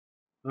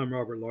I'm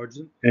Robert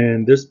Largent,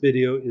 and this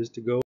video is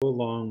to go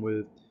along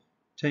with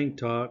Tank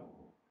Talk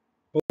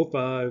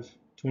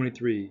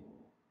 0523.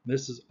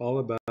 This is all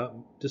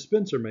about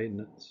dispenser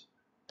maintenance.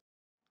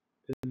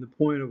 And the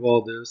point of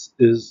all this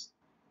is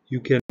you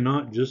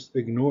cannot just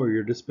ignore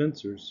your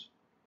dispensers.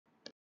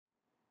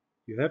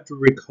 You have to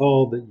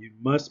recall that you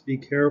must be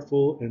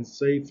careful and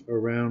safe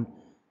around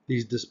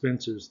these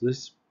dispensers. This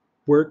is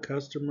where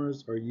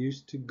customers are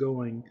used to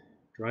going,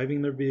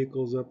 driving their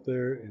vehicles up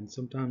there, and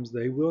sometimes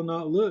they will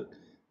not look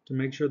to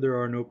make sure there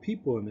are no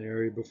people in the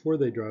area before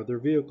they drive their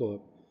vehicle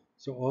up.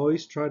 So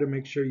always try to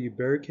make sure you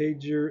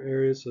barricade your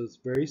area so it's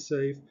very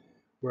safe.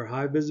 Wear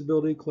high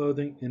visibility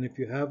clothing, and if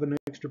you have an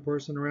extra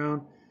person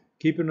around,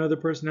 keep another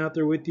person out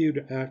there with you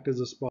to act as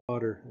a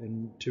spotter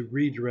and to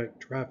redirect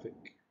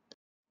traffic.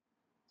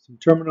 Some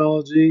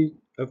terminology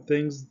of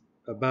things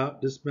about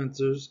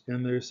dispensers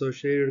and their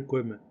associated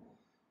equipment.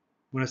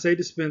 When I say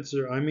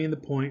dispenser, I mean the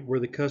point where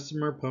the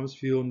customer pumps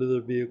fuel into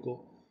their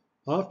vehicle.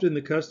 Often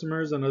the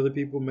customers and other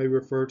people may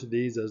refer to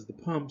these as the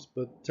pumps,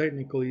 but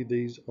technically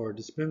these are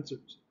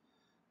dispensers.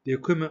 The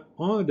equipment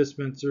on the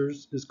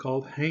dispensers is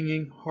called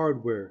hanging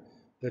hardware.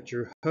 That's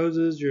your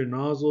hoses, your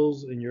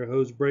nozzles, and your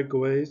hose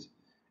breakaways.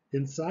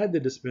 Inside the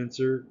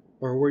dispenser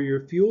are where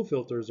your fuel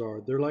filters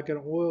are. They're like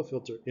an oil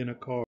filter in a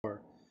car.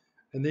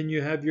 And then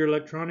you have your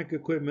electronic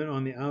equipment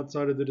on the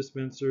outside of the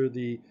dispenser,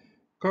 the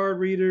card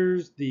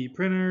readers, the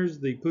printers,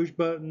 the push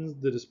buttons,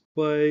 the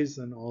displays,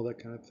 and all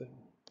that kind of thing.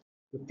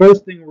 The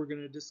first thing we're going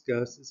to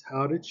discuss is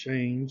how to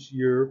change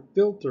your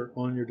filter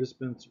on your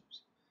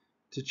dispensers.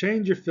 To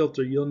change your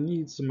filter, you'll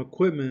need some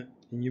equipment,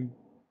 and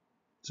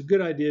it's a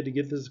good idea to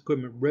get this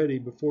equipment ready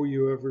before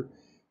you ever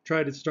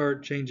try to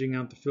start changing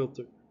out the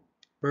filter.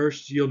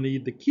 First, you'll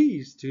need the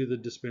keys to the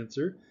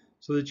dispenser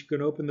so that you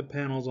can open the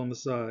panels on the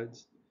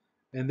sides.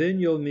 And then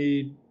you'll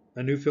need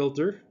a new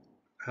filter,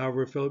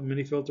 however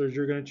many filters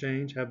you're going to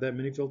change, have that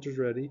many filters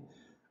ready.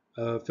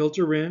 A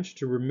filter wrench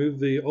to remove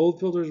the old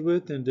filters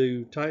with and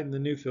to tighten the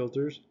new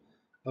filters.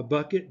 A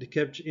bucket to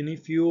catch any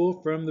fuel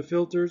from the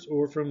filters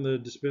or from the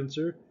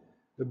dispenser.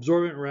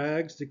 Absorbent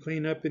rags to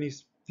clean up any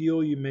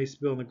fuel you may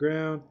spill on the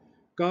ground.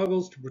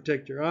 Goggles to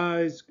protect your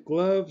eyes.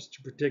 Gloves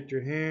to protect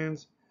your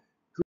hands.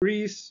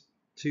 Grease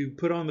to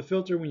put on the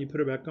filter when you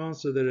put it back on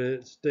so that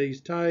it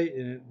stays tight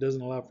and it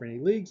doesn't allow for any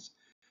leaks.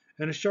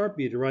 And a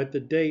Sharpie to write the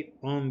date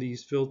on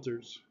these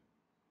filters.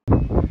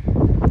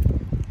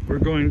 We're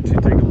going to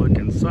take a look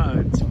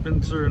inside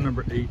dispenser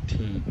number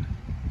 18.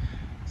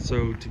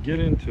 So to get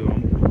into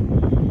them,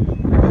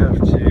 we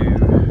have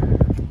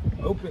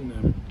to open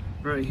them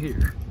right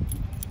here.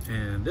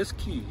 And this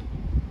key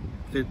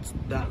fits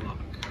that lock.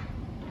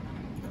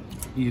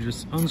 You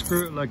just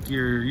unscrew it like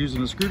you're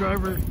using a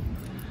screwdriver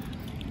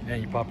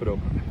and you pop it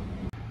open.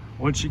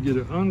 Once you get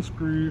it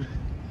unscrewed,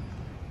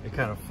 it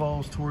kind of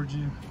falls towards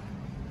you.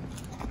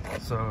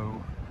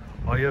 So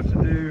all you have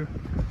to do,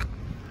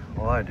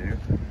 all I do,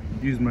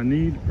 use my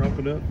knee to prop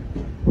it up,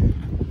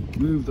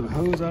 move the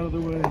hose out of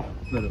the way,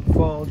 let it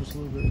fall just a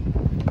little bit,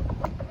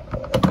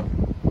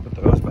 put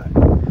the hose back.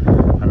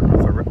 I don't know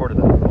if I recorded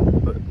that at all,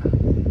 but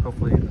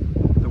hopefully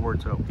the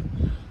words help.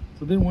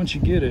 So then once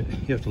you get it,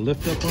 you have to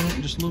lift up on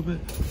it just a little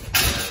bit,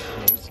 and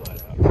let it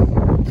slide out.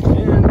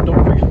 And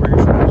don't forget where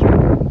your screws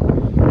are,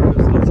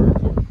 because those are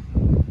important.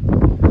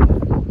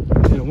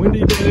 In a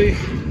windy day,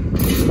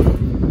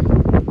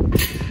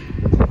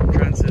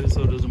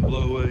 so it doesn't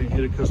blow away and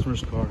hit a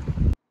customer's car.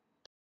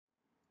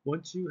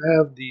 Once you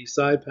have the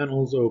side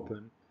panels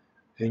open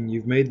and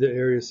you've made the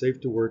area safe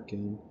to work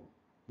in,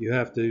 you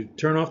have to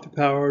turn off the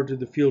power to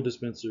the fuel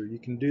dispenser. You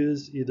can do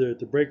this either at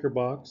the breaker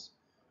box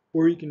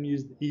or you can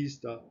use the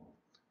e-stop.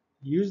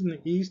 Using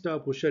the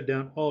e-stop will shut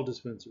down all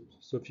dispensers.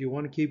 So if you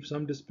want to keep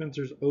some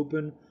dispensers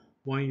open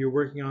while you're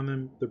working on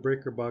them, the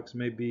breaker box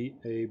may be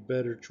a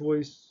better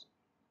choice,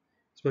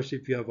 especially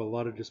if you have a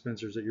lot of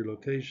dispensers at your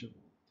location.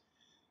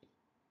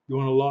 You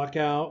want to lock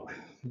out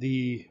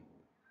the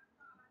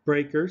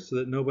breaker so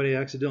that nobody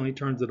accidentally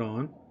turns it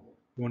on.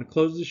 You want to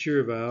close the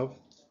shear valve.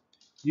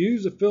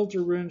 Use a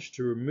filter wrench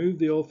to remove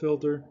the old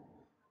filter.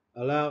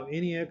 Allow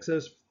any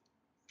excess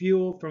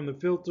fuel from the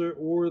filter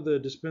or the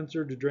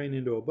dispenser to drain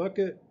into a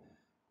bucket.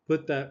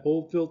 Put that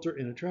old filter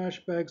in a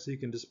trash bag so you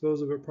can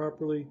dispose of it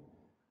properly.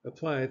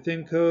 Apply a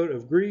thin coat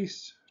of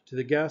grease to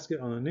the gasket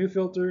on the new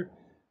filter.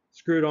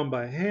 Screw it on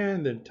by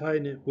hand, then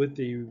tighten it with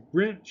the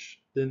wrench.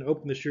 Then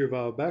open the shear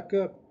valve back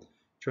up.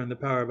 Turn the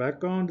power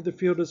back on to the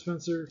fuel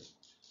dispenser.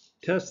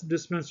 Test the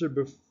dispenser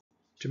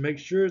to make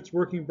sure it's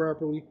working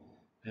properly.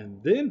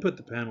 And then put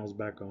the panels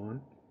back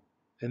on.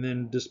 And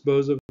then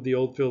dispose of the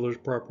old filters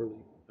properly.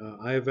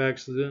 I have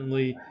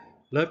accidentally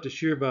left a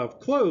shear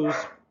valve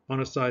closed on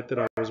a site that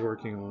I was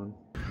working on.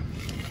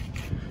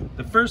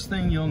 The first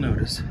thing you'll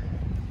notice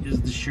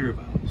is the shear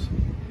valves.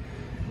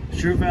 The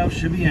shear valves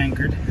should be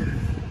anchored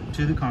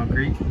to the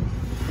concrete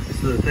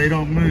so that they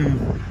don't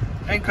move,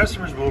 and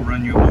customers will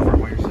run you over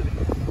while you're sitting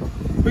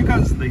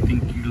because they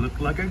think you look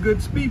like a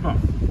good speed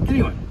bump.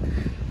 Anyway,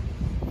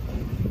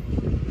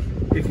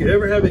 if you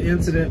ever have an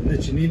incident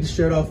that you need to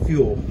shut off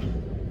fuel,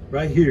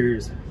 right here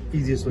is the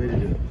easiest way to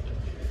do it.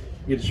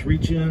 You just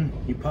reach in,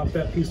 you pop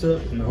that piece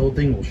up, and the whole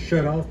thing will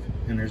shut off,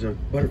 and there's a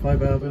butterfly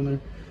valve in there.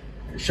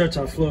 It shuts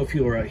off flow of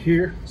fuel right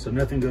here, so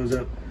nothing goes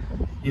up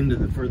into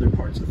the further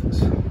parts of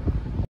this.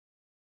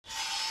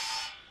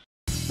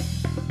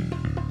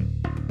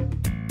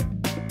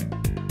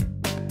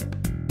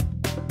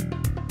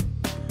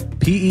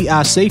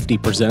 PEI Safety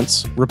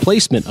presents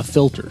replacement of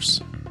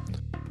filters.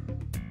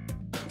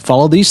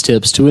 Follow these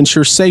tips to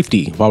ensure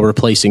safety while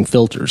replacing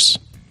filters.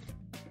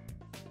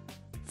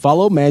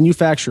 Follow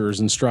manufacturer's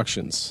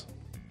instructions.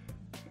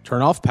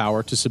 Turn off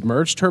power to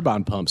submerged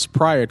turbine pumps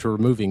prior to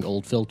removing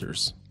old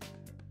filters.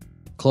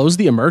 Close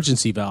the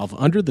emergency valve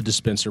under the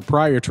dispenser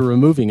prior to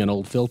removing an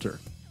old filter.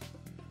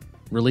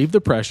 Relieve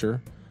the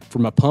pressure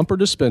from a pump or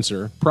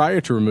dispenser prior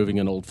to removing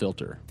an old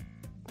filter.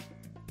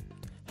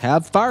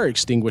 Have fire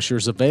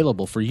extinguishers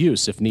available for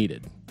use if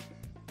needed.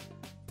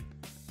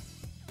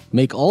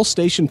 Make all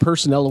station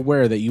personnel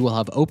aware that you will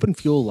have open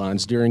fuel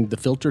lines during the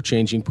filter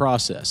changing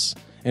process,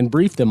 and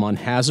brief them on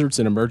hazards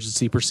and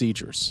emergency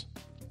procedures.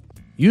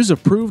 Use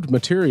approved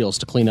materials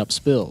to clean up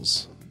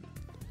spills.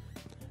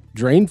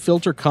 Drain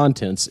filter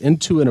contents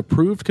into an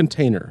approved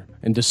container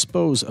and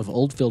dispose of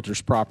old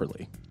filters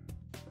properly.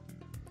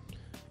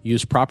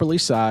 Use properly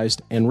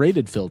sized and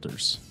rated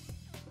filters.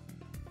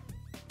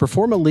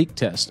 Perform a leak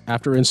test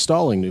after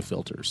installing new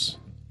filters.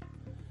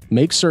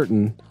 Make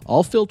certain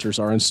all filters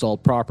are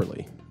installed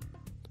properly.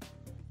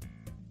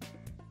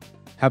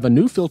 Have a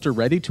new filter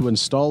ready to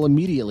install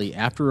immediately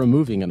after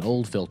removing an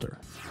old filter.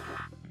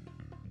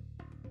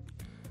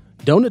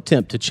 Don't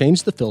attempt to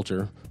change the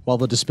filter while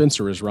the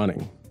dispenser is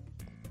running.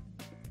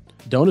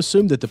 Don't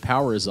assume that the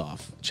power is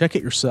off. Check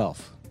it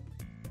yourself.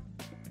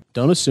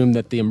 Don't assume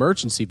that the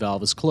emergency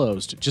valve is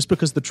closed just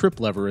because the trip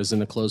lever is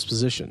in a closed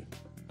position.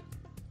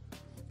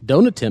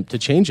 Don't attempt to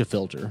change a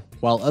filter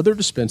while other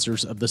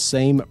dispensers of the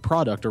same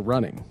product are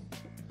running.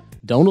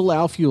 Don't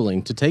allow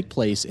fueling to take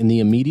place in the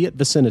immediate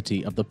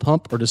vicinity of the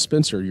pump or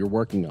dispenser you're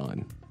working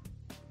on.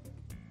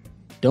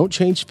 Don't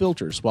change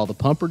filters while the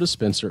pump or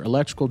dispenser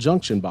electrical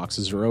junction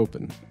boxes are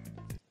open.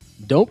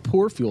 Don't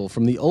pour fuel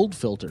from the old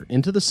filter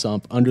into the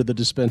sump under the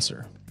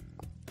dispenser.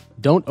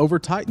 Don't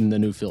over-tighten the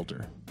new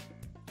filter.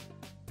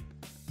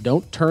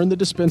 Don't turn the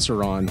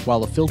dispenser on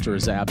while the filter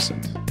is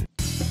absent.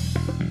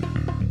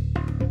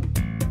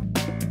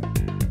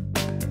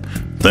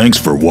 Thanks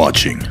for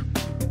watching.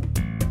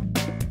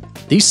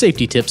 These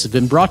safety tips have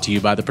been brought to you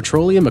by the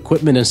Petroleum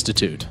Equipment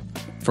Institute.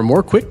 For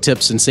more quick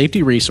tips and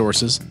safety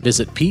resources,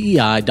 visit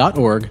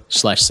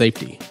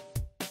pei.org/safety.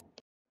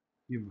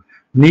 You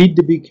need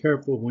to be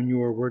careful when you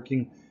are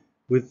working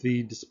with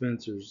the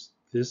dispensers.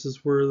 This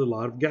is where a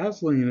lot of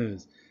gasoline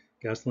is.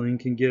 Gasoline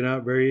can get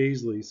out very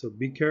easily, so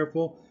be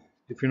careful.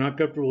 If you're not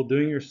comfortable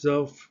doing it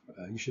yourself,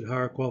 you should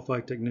hire a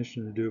qualified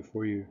technician to do it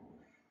for you.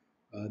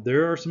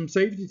 There are some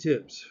safety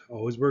tips.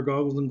 Always wear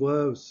goggles and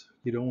gloves.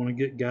 You don't want to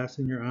get gas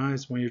in your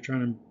eyes when you're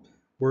trying to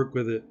work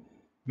with it.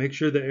 Make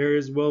sure the area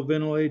is well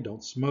ventilated.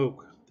 Don't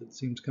smoke. That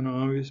seems kind of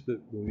obvious,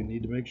 but we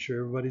need to make sure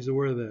everybody's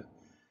aware of that.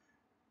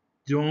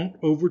 Don't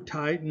over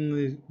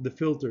tighten the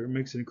filter. It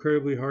makes it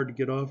incredibly hard to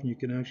get off, and you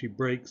can actually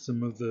break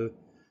some of the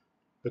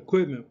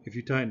equipment if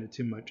you tighten it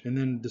too much. And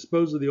then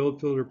dispose of the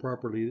old filter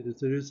properly.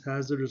 It is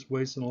hazardous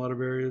waste in a lot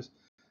of areas,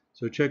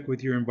 so check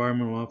with your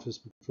environmental office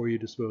before you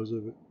dispose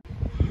of it.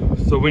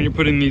 So when you're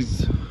putting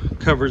these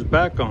covers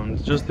back on,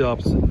 it's just the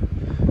opposite.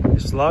 You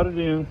slot it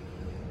in.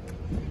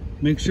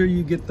 Make sure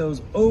you get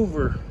those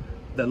over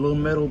that little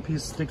metal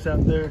piece that sticks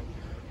out there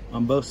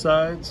on both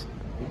sides,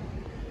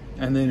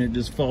 and then it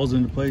just falls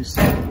into place.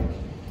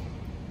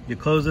 You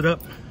close it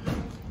up,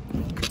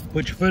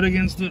 put your foot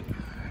against it,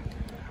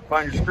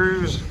 find your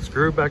screws,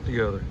 screw it back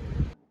together.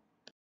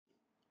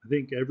 I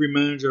think every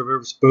manager I've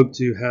ever spoke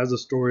to has a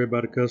story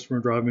about a customer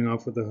driving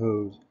off with a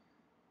hose.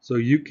 So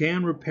you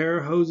can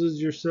repair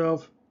hoses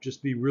yourself.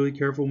 Just be really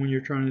careful when you're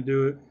trying to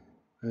do it.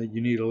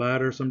 You need a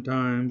ladder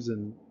sometimes,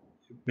 and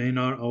it may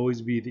not always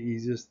be the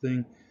easiest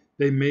thing.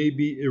 They may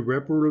be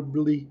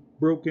irreparably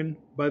broken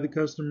by the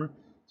customer,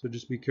 so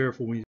just be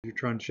careful when you're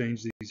trying to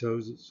change these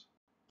hoses.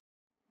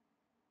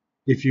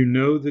 If you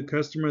know the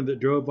customer that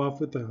drove off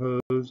with the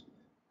hose,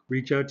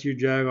 reach out to your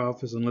JAG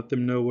office and let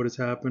them know what has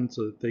happened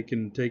so that they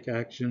can take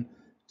action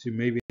to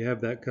maybe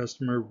have that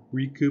customer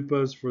recoup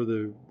us for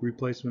the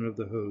replacement of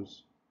the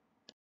hose.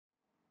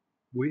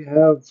 We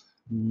have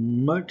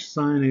much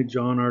signage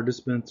on our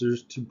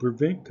dispensers to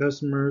prevent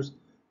customers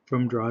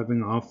from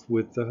driving off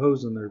with the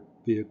hose in their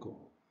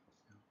vehicle.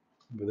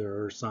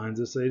 There are signs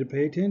that say to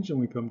pay attention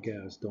when we pump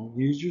gas. Don't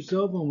use your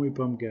cell phone when we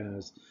pump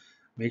gas.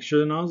 Make sure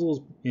the nozzle's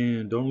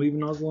in. Don't leave a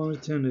nozzle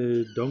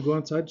unattended. Don't go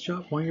inside the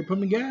shop while you're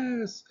pumping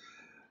gas.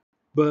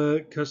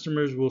 But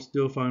customers will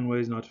still find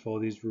ways not to follow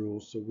these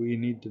rules. So we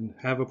need to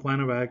have a plan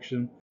of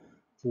action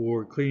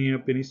for cleaning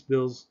up any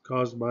spills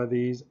caused by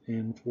these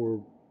and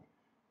for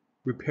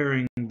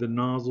repairing the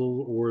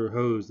nozzle or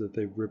hose that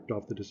they've ripped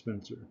off the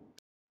dispenser.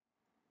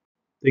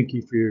 Thank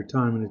you for your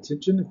time and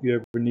attention. If you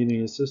ever need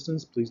any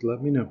assistance, please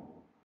let me know.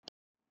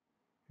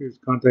 Here's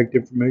contact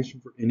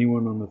information for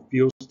anyone on the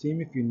field team.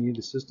 If you need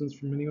assistance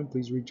from anyone,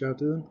 please reach out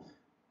to them.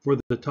 for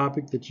the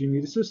topic that you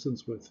need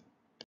assistance with.